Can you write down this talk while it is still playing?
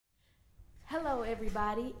Hello,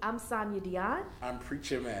 everybody. I'm Sonya Dion. I'm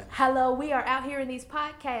Preacher Man. Hello, we are out here in these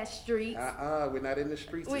podcast streets. We're not in the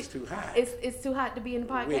streets. It's too hot. It's too hot to be in the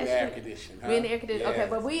podcast. We're in the air condition. Huh? We're in the air condition. Yes. Okay,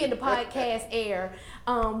 but we in the podcast air.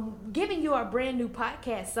 Giving you our brand new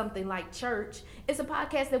podcast, Something Like Church. It's a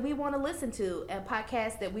podcast that we want to listen to, a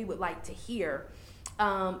podcast that we would like to hear,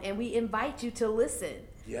 and we invite you to listen.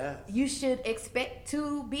 Yes. You should expect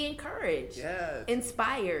to be encouraged. Yes.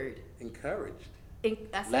 Inspired. Encouraged. I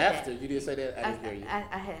said Laughter. that. You didn't say that? I didn't hear you.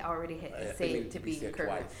 I had already said to be encouraged.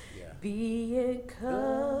 Twice. Yeah. Be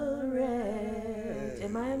encouraged.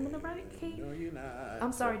 Am I in the right key? No, you're not.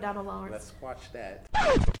 I'm sorry, Donald Lawrence. Let's watch that.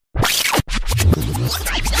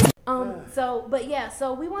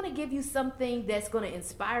 So we want to give you something that's going to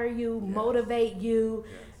inspire you, motivate you,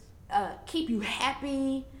 keep you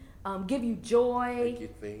happy, give you joy. Make you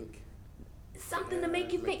think. Something to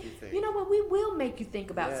make you think. You know what? We will make you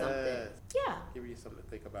think about something. Yeah. Give you something to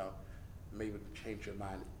think about. Maybe change your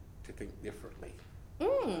mind to think differently.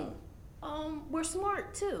 We're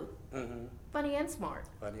smart too. Mm-hmm. Funny and smart.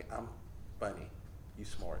 Funny. I'm funny. You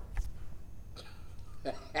smart.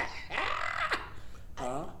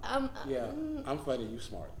 Huh? Yeah. I'm funny. You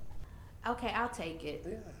smart. Okay, I'll take it.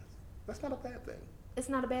 Yeah. That's not a bad thing. It's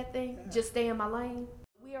not a bad thing. Yeah. Just stay in my lane.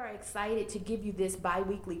 We are excited to give you this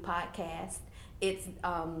bi-weekly podcast. It's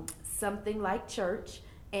Something Like Church,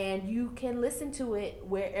 and you can listen to it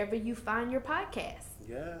wherever you find your podcast.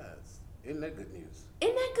 Yes. Isn't that good news?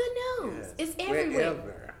 Isn't that good news? Yes. It's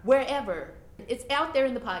everywhere. Wherever. It's out there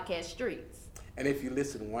in the podcast streets. And if you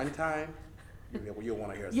listen one time, you'll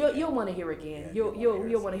want to hear it. You'll want to hear again. Yeah,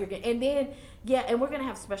 you'll want to hear again. And then, and we're going to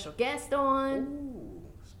have special guests on. Ooh,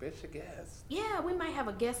 special guests. Yeah, we might have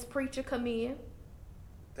a guest preacher come in.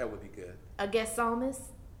 That would be good. A guest psalmist.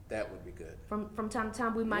 That would be good. From time to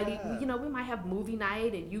time, we might, we might have movie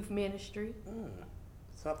night and youth ministry.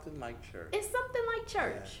 Something like church. It's something like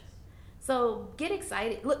church. Yes. So get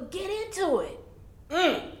excited. Look, get into it.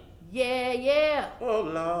 Yeah. Oh,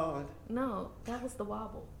 Lord. No, that was the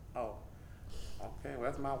wobble. Oh, okay. Well,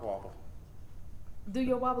 that's my wobble. Do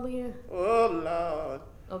your wobble again. Oh, Lord.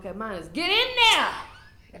 Okay, mine is get in there.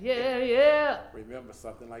 Yeah. Remember,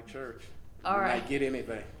 something like church. All right. Might get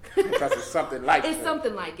anything because it's something like it's church.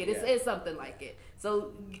 something like it. It's something like it.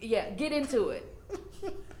 So get into it.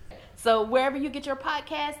 So wherever you get your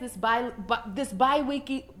podcast, this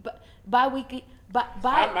bi-weekly.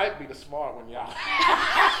 I might be the smart one, y'all.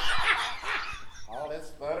 All that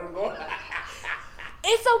stuttering going.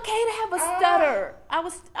 It's okay to have a stutter. I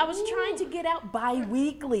was trying to get out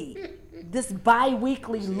bi-weekly. This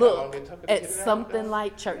bi-weekly look at Something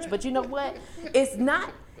Like Church. But you know what? It's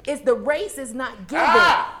not. It's the race is not given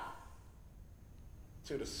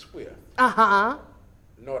to the swift. Nor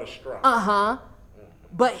the strong.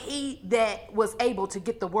 But he that was able to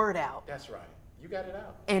get the word out. That's right. You got it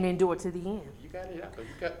out. And endure to the end. You got it out. You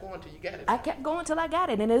kept going till you got it. I kept going till I got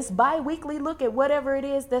it. And it's bi-weekly look at whatever it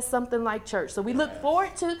is that's Something Like Church. So we look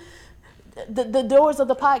forward to the doors of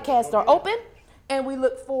the podcast are open, and we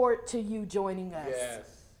look forward to you joining us. Yes.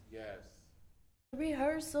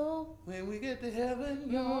 Rehearsal. When we get to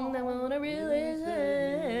heaven, I wanna really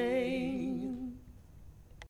say.